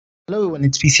Hello everyone,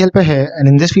 it's PC Helper here, and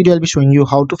in this video I'll be showing you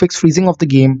how to fix freezing of the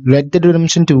game Red Dead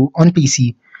Redemption 2 on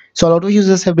PC. So a lot of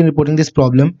users have been reporting this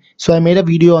problem, so I made a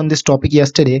video on this topic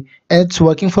yesterday and it's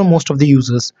working for most of the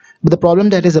users. But the problem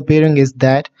that is appearing is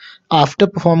that after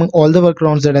performing all the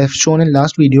workarounds that I have shown in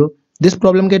last video, this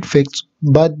problem gets fixed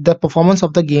but the performance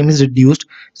of the game is reduced,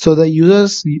 so the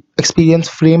users experience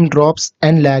frame drops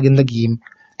and lag in the game.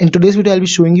 In today's video, I'll be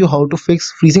showing you how to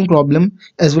fix freezing problem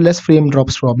as well as frame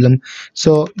drops problem.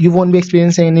 So you won't be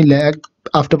experiencing any lag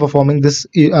after performing this,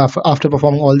 after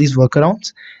performing all these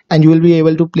workarounds, and you will be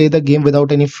able to play the game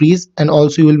without any freeze, and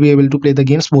also you will be able to play the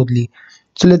game smoothly.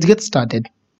 So let's get started.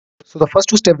 So the first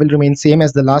two steps will remain same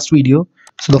as the last video.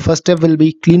 So the first step will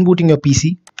be clean booting your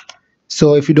PC.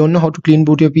 So if you don't know how to clean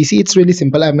boot your PC, it's really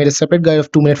simple. I've made a separate guide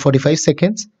of 2 minutes 45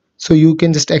 seconds. So you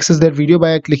can just access that video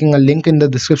by clicking a link in the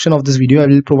description of this video. I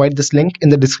will provide this link in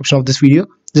the description of this video.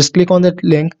 Just click on that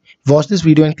link, watch this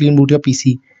video and clean boot your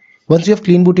PC. Once you have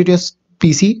clean booted your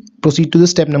PC, proceed to the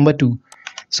step number 2.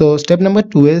 So step number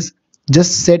 2 is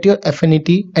just set your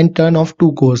affinity and turn off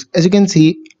 2 cores. As you can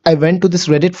see, I went to this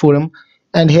Reddit forum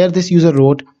and here this user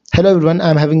wrote, "Hello everyone,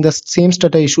 I'm having the same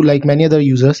stutter issue like many other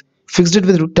users. Fixed it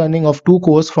with turning off 2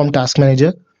 cores from Task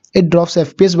Manager. It drops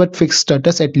FPS but fixed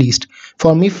stutters at least.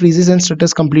 For me, freezes and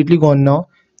stutters completely gone now.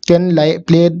 Can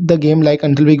play the game like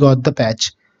until we got the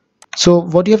patch." So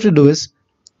what you have to do is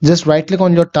just right click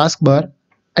on your taskbar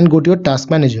and go to your Task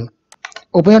Manager.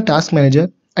 Open your Task Manager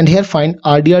and here find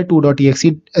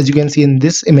rdr2.exe as you can see in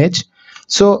this image.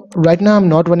 So right now I'm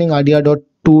not running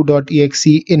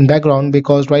rdr.2.exe in background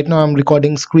because right now I'm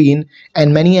recording screen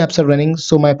and many apps are running,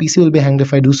 so my PC will be hanged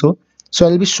if I do so. So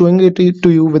I'll be showing it to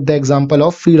you with the example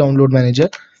of free download manager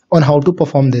on how to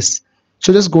perform this.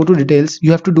 So just go to details.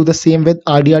 You have to do the same with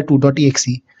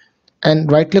rdr2.exe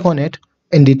and right click on it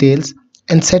in details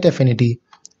and set affinity,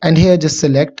 and here just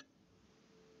deselect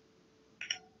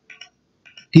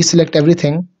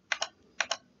everything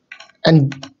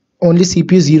and only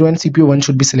CPU 0 and CPU 1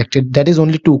 should be selected. That is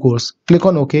only 2 cores. Click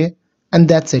on OK and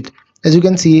that's it. As you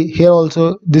can see here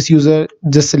also this user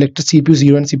just selected CPU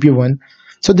 0 and CPU 1.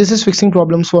 So this is fixing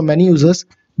problems for many users,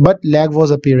 but lag was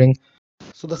appearing.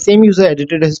 So the same user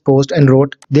edited his post and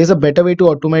wrote, "There's a better way to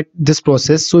automate this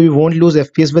process so you won't lose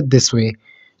FPS with this way."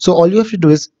 So all you have to do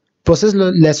is Process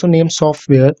Lasso named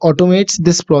software automates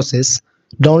this process.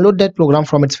 Download that program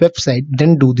from its website,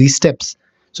 then do these steps.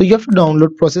 So you have to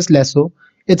download Process Lasso.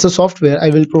 It's a software. I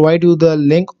will provide you the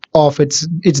link of its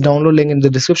download link in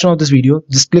the description of this video.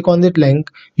 Just click on that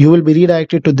link. You will be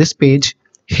redirected to this page.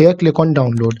 Here click on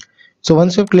download. So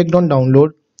once you have clicked on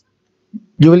download,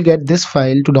 you will get this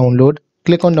file to download.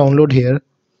 Click on download here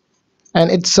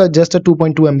and it's just a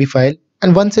 2.2 MB file,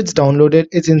 and once it's downloaded,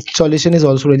 its installation is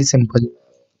also really simple.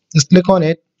 Just click on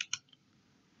it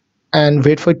and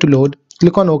wait for it to load.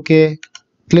 Click on OK,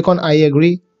 click on I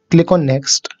agree, click on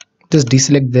next, just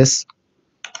deselect this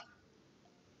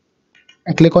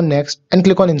and click on next and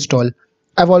click on install.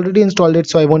 I've already installed it,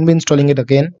 so I won't be installing it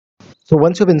again. So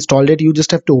once you've installed it, you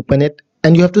just have to open it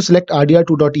and you have to select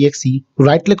rdr2.exe,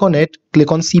 right click on it,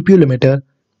 click on CPU limiter,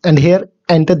 and here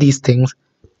enter these things.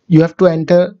 You have to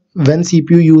enter when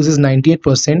CPU use is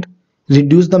 98%,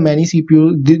 reduce this many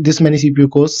CPU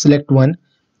cores, select 1,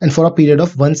 and for a period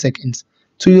of 1 second.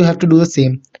 So you have to do the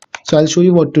same. So I'll show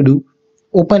you what to do.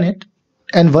 Open it,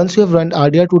 and once you have run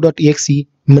rdr2.exe,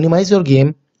 minimize your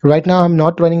game. Right now I'm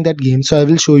not running that game, so I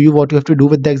will show you what you have to do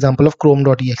with the example of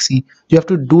chrome.exe. You have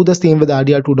to do the same with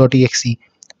rdr2.exe.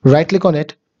 Right click on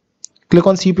it, click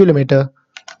on CPU limiter,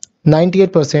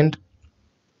 98%,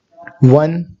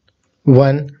 1,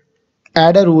 1,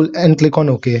 add a rule and click on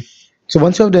OK. So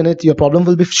once you have done it, your problem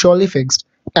will be surely fixed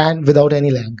and without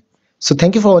any lag. So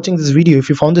thank you for watching this video. If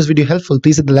you found this video helpful,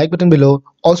 please hit the like button below.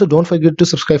 Also don't forget to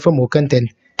subscribe for more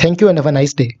content. Thank you and have a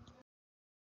nice day.